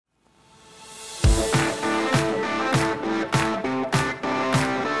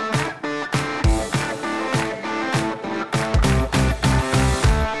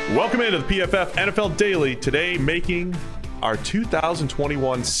into the PFF NFL Daily. Today, making our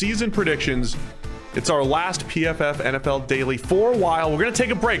 2021 season predictions. It's our last PFF NFL Daily for a while. We're going to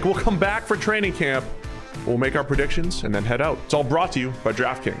take a break. We'll come back for training camp. We'll make our predictions and then head out. It's all brought to you by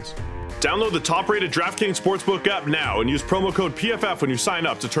DraftKings. Download the top-rated DraftKings Sportsbook app now and use promo code PFF when you sign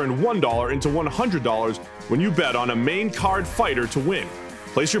up to turn $1 into $100 when you bet on a main card fighter to win.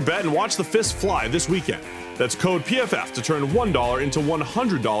 Place your bet and watch the fists fly this weekend. That's code PFF to turn $1 into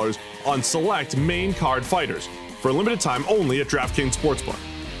 $100 on select main card fighters for a limited time only at DraftKings Sportsbook.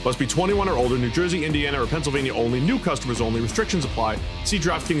 Must be 21 or older, New Jersey, Indiana, or Pennsylvania only. New customers only. Restrictions apply. See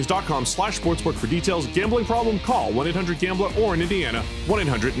DraftKings.com/sportsbook for details. Gambling problem? Call 1-800-GAMBLER or in Indiana,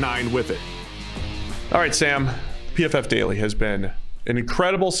 1-800-9-WITH-IT. All right, Sam. PFF Daily has been an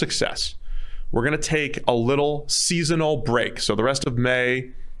incredible success. We're going to take a little seasonal break. So the rest of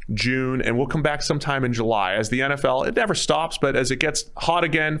May, June, and we'll come back sometime in July. As the NFL, it never stops, but as it gets hot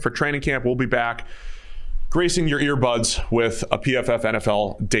again for training camp, we'll be back gracing your earbuds with a PFF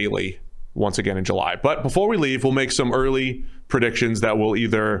NFL Daily once again in July. But before we leave, we'll make some early predictions that we'll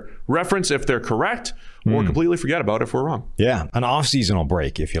either reference if they're correct or completely forget about if we're wrong. Yeah, an off-seasonal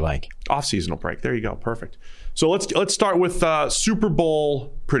break, if you like. Off-seasonal break. There you go. Perfect. So let's start with Super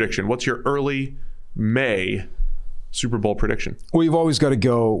Bowl prediction. What's your early May Super Bowl prediction? Well, you've always got to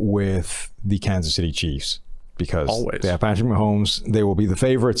go with the Kansas City Chiefs because they have Patrick Mahomes. They will be the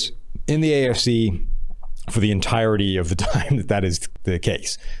favorites in the AFC for the entirety of the time that is the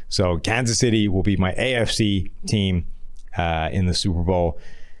case. So Kansas City will be my AFC team in the Super Bowl.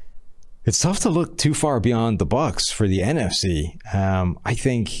 It's tough to look too far beyond the Bucs for the NFC. I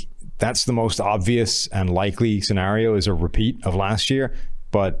think that's the most obvious and likely scenario is a repeat of last year,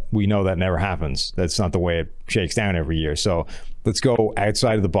 but we know that never happens. That's not the way it shakes down every year. So let's go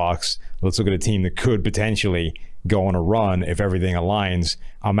outside of the box. Let's look at a team that could potentially go on a run if everything aligns.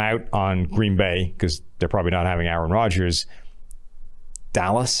 I'm out on Green Bay because they're probably not having Aaron Rodgers.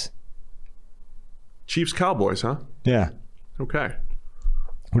 Dallas? Chiefs Cowboys, huh? Yeah. Okay.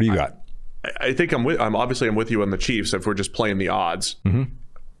 What do you got? I think I'm with you on the Chiefs if we're just playing the odds. Mm-hmm.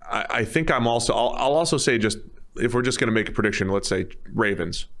 I think I'll also say, just if we're just going to make a prediction, let's say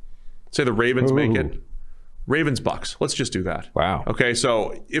Ravens. Say the Ravens make it. Ravens Bucks. Let's just do that. Wow. Okay,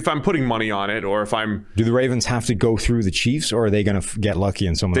 so if I'm putting money on it, or if I'm... Do the Ravens have to go through the Chiefs, or are they going to get lucky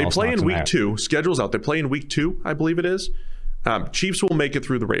and someone else knocks them out? They play in week 2. Schedule's out. They play in week 2, I believe it is. Chiefs will make it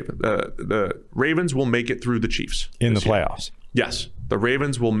through the Ravens. The Ravens will make it through the Chiefs. In the playoffs? Yes. The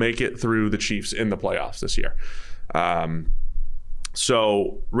Ravens will make it through the Chiefs in the playoffs this year.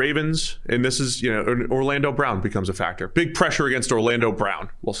 So Ravens, and this is, Orlando Brown becomes a factor. Big pressure against Orlando Brown,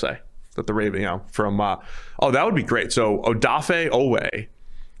 we'll say. That the Raven, from that would be great. So Odafe Owe,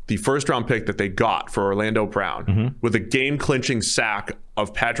 the first round pick that they got for Orlando Brown, with a game clinching sack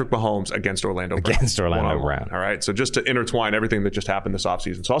of Patrick Mahomes against Orlando Brown. All right. So just to intertwine everything that just happened this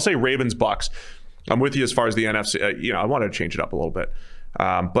offseason. So I'll say Ravens Bucks. I'm with you as far as the NFC. I want to change it up a little bit,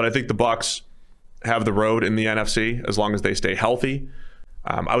 but I think the Bucks have the road in the NFC as long as they stay healthy.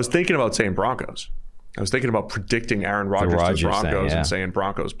 I was thinking about saying Broncos. I was thinking about predicting Aaron Rodgers to the Broncos and saying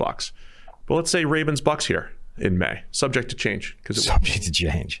Broncos Bucks. But let's say Ravens Bucks here in May, subject to change. Because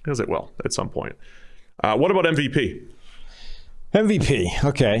it will at some point. What about MVP? MVP,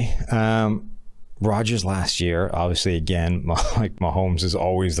 okay. Rodgers last year, obviously, again, like Mahomes is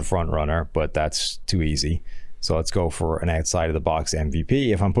always the front runner, but that's too easy. So let's go for an outside of the box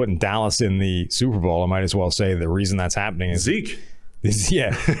MVP. If I'm putting Dallas in the Super Bowl, I might as well say the reason that's happening is Zeke. Is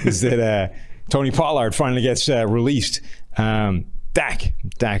that Tony Pollard finally gets released. Dak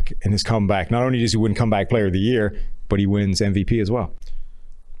in his comeback. Not only does he win comeback player of the year, but he wins MVP as well.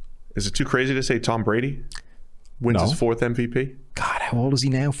 Is it too crazy to say Tom Brady wins his 4th MVP? God, how old is he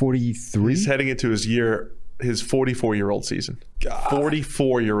now? 43? He's heading into his 44-year-old season.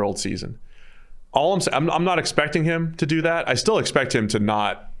 44-year-old season. All I'm saying, I'm not expecting him to do that. I still expect him to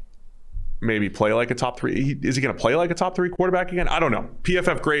not maybe play like a top 3. Is he going to play like a top 3 quarterback again? I don't know.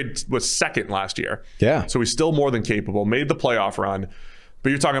 PFF grade was 2nd last year. Yeah. So he's still more than capable. Made the playoff run. But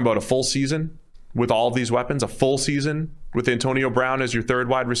you're talking about a full season with all of these weapons, a full season with Antonio Brown as your 3rd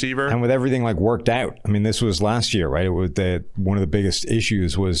wide receiver. And with everything worked out. I mean, this was last year, right? One of the biggest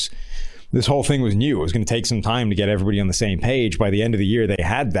issues was this whole thing was new. It was going to take some time to get everybody on the same page. By the end of the year, they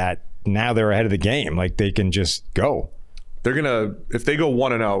had that. Now they're ahead of the game. They can just go. They're gonna, if they go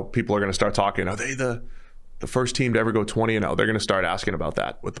 1-0, people are gonna start talking. Are they the first team to ever go 20-0? They're gonna start asking about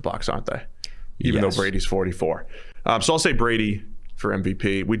that with the Bucs, aren't they? Even though Brady's 44. So I'll say Brady for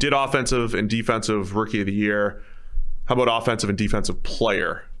MVP. We did offensive and defensive rookie of the year. How about offensive and defensive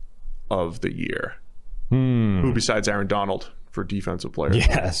player of the year? Who besides Aaron Donald for defensive players.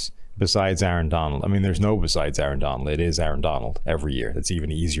 Yes, besides Aaron Donald. I mean, there's no besides Aaron Donald. It is Aaron Donald every year. That's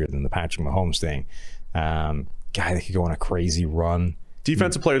even easier than the Patrick Mahomes thing. Guy that could go on a crazy run.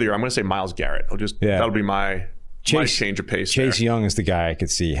 Defensive player of the year, I'm going to say Myles Garrett. That'll be my change of pace. Chase Young is the guy I could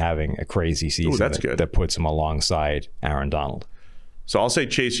see having a crazy season. Ooh, that's good. That puts him alongside Aaron Donald. So I'll say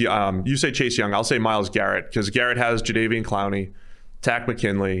Chase. You say Chase Young. I'll say Myles Garrett, because Garrett has Jadeveon Clowney, Takk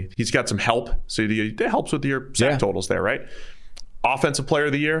McKinley. He's got some help, so it helps with your sack totals there, right? Offensive player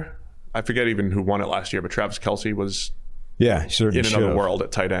of the year, I forget even who won it last year, but Travis Kelce was in another world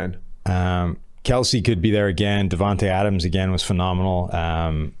at tight end. Kelce could be there again. Devontae Adams again was phenomenal.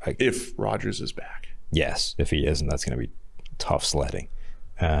 If Rodgers is back. Yes, if he isn't, that's going to be tough sledding.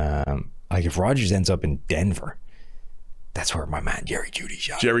 If Rodgers ends up in Denver, that's where my man Jerry Jeudy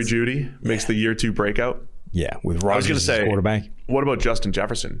shines. Jerry Jeudy makes the year 2 breakout. Yeah, with Rodgers as quarterback. What about Justin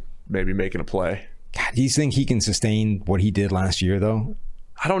Jefferson maybe making a play? God, do you think he can sustain what he did last year, though?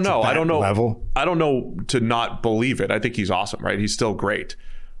 I don't know. I don't know. Level? I don't know to not believe it. I think he's awesome, right? He's still great.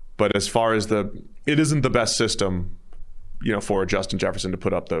 But as far as it isn't the best system, for Justin Jefferson to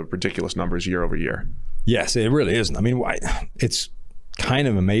put up the ridiculous numbers year over year. Yes, it really isn't. I mean, it's kind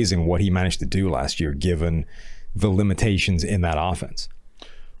of amazing what he managed to do last year, given the limitations in that offense.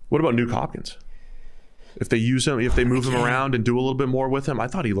 What about Nuke Hopkins? If they use him, if they move him around and do a little bit more with him, I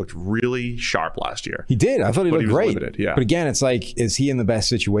thought he looked really sharp last year. He did. I thought he looked great. Limited, yeah. But again, it's like, is he in the best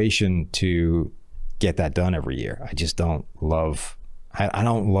situation to get that done every year? I just don't love. I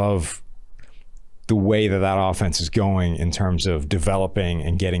don't love the way that offense is going in terms of developing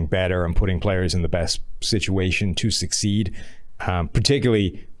and getting better and putting players in the best situation to succeed.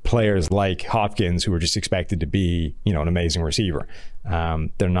 Particularly players like Hopkins, who are just expected to be, an amazing receiver.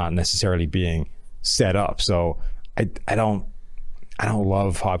 They're not necessarily being set up. So I don't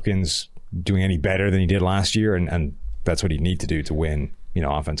love Hopkins doing any better than he did last year, and that's what he'd need to do to win,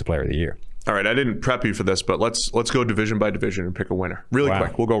 Offensive Player of the Year. All right, I didn't prep you for this, but let's go division by division and pick a winner. Really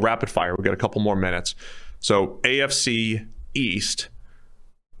quick. We'll go rapid fire. We've got a couple more minutes. So AFC East,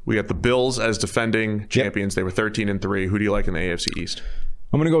 we got the Bills as defending champions. They were 13-3. Who do you like in the AFC East?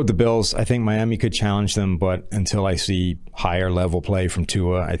 I'm going to go with the Bills. I think Miami could challenge them, but until I see higher level play from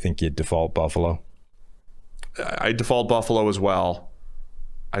Tua, I think you'd default Buffalo. I default Buffalo as well.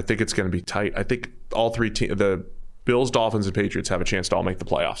 I think it's going to be tight. I think all three teams, the Bills, Dolphins, and Patriots, have a chance to all make the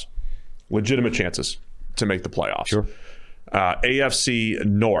playoffs. Legitimate chances to make the playoffs. Sure. AFC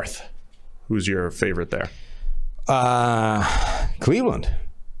North, who's your favorite there? Cleveland.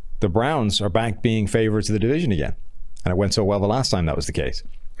 The Browns are back being favorites of the division again. And it went so well the last time that was the case.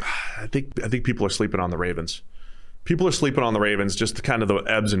 I think people are sleeping on the Ravens. People are sleeping on the Ravens, just the kind of the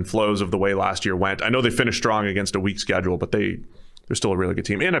ebbs and flows of the way last year went. I know they finished strong against a weak schedule, but they're still a really good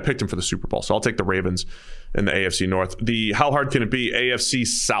team. And I picked them for the Super Bowl, so I'll take the Ravens in the AFC North. How hard can it be? AFC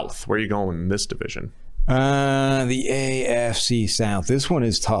South. Where are you going in this division? The AFC South. This one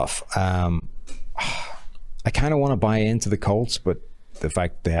is tough. I kind of want to buy into the Colts, but the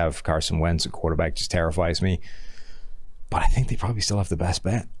fact they have Carson Wentz at quarterback just terrifies me. But I think they probably still have the best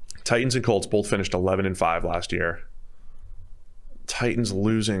bet. Titans and Colts both finished 11-5 last year. Titans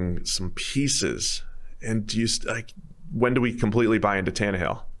losing some pieces. And when do we completely buy into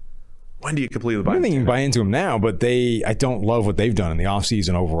Tannehill? When do you completely buy into him? I think you can buy into him now, but I don't love what they've done in the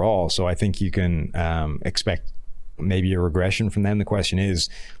offseason overall. So I think you can expect maybe a regression from them. The question is,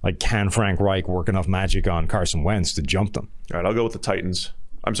 can Frank Reich work enough magic on Carson Wentz to jump them? All right, I'll go with the Titans.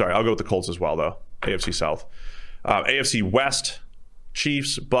 I'm sorry, I'll go with the Colts as well, though. AFC South. AFC West,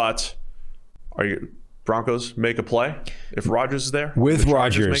 Chiefs, but are you Broncos make a play if Rodgers is there? With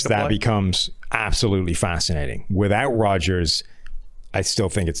Rodgers, that becomes absolutely fascinating. Without Rodgers, I still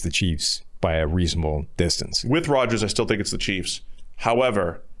think it's the Chiefs by a reasonable distance. With Rodgers, I still think it's the Chiefs.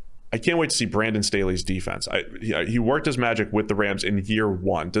 However, I can't wait to see Brandon Staley's defense. He worked his magic with the Rams in year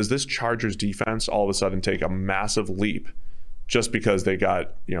one. Does this Chargers defense all of a sudden take a massive leap just because they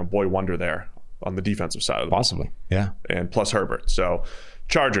got Boy Wonder there on the defensive side of the ball? Possibly, yeah. And plus Herbert. So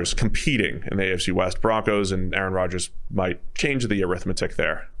Chargers competing in the AFC West. Broncos and Aaron Rodgers might change the arithmetic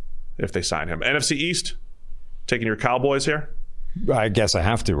there if they sign him. NFC East, taking your Cowboys here? I guess I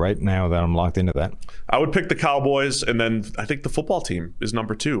have to right now that I'm locked into that. I would pick the Cowboys, and then I think the football team is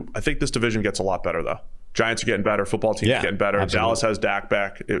number 2. I think this division gets a lot better, though. Giants are getting better. Football team is getting better. Absolutely. Dallas has Dak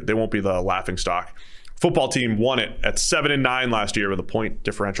back. They won't be the laughing stock. Football team won it at 7-9 last year with a point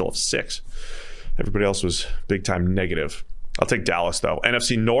differential of 6. Everybody else was big time negative. I'll take Dallas, though.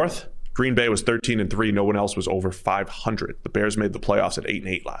 NFC North, Green Bay was 13-3. No one else was over 500. The Bears made the playoffs at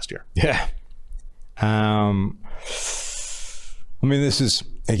 8-8 last year. Yeah. This is,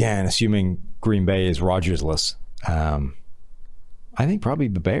 again, assuming Green Bay is Rodgers-less. I think probably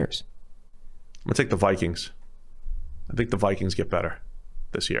the Bears. I'm going to take the Vikings. I think the Vikings get better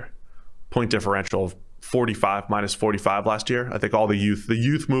this year. Point differential of 45, minus 45 last year. I think all the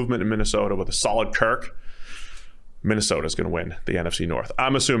youth movement in Minnesota with a solid Kirk, Minnesota's going to win the NFC North.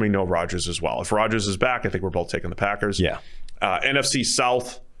 I'm assuming no Rodgers as well. If Rodgers is back, I think we're both taking the Packers. Yeah. NFC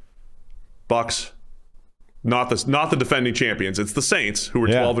South, Bucks. Not the defending champions. It's the Saints who were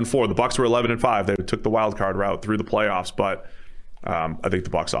 12-4. The Bucks were 11-5. They took the wild card route through the playoffs, but I think the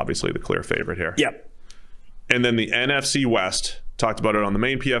Bucks obviously the clear favorite here. Yep. And then the NFC West, talked about it on the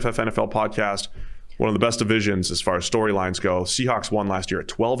main PFF NFL podcast. One of the best divisions as far as storylines go. Seahawks won last year at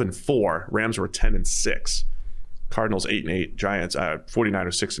 12-4. Rams were 10-6. Cardinals 8-8. Giants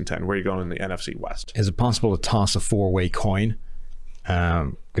 49ers 6-10. Where are you going in the NFC West? Is it possible to toss a four-way coin?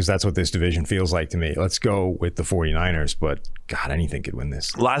 Because that's what this division feels like to me. Let's go with the 49ers, but God, anything could win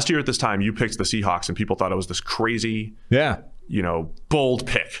this. Last year at this time, you picked the Seahawks, and people thought it was this crazy, bold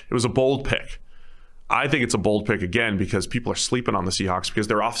pick. It was a bold pick. I think it's a bold pick again because people are sleeping on the Seahawks because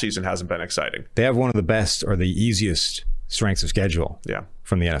their offseason hasn't been exciting. They have one of the best or the easiest strengths of schedule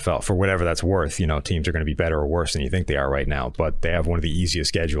from the NFL, for whatever that's worth. Teams are going to be better or worse than you think they are right now, but they have one of the easiest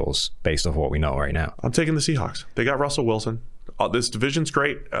schedules based off what we know right now. I'm taking the Seahawks. They got Russell Wilson. This division's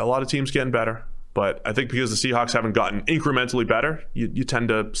great. A lot of teams getting better, but I think because the Seahawks haven't gotten incrementally better, you tend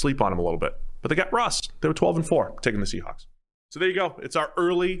to sleep on them a little bit. But they got Russ. They were 12-4, taking the Seahawks. So there you go. It's our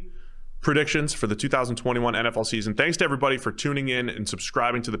early predictions for the 2021 NFL season. Thanks to everybody for tuning in and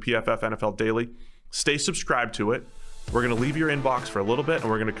subscribing to the PFF NFL Daily. Stay subscribed to it. We're going to leave your inbox for a little bit, and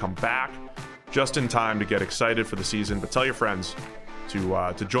we're going to come back just in time to get excited for the season. But tell your friends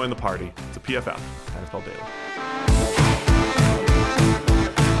to join the party. It's the PFF NFL Daily.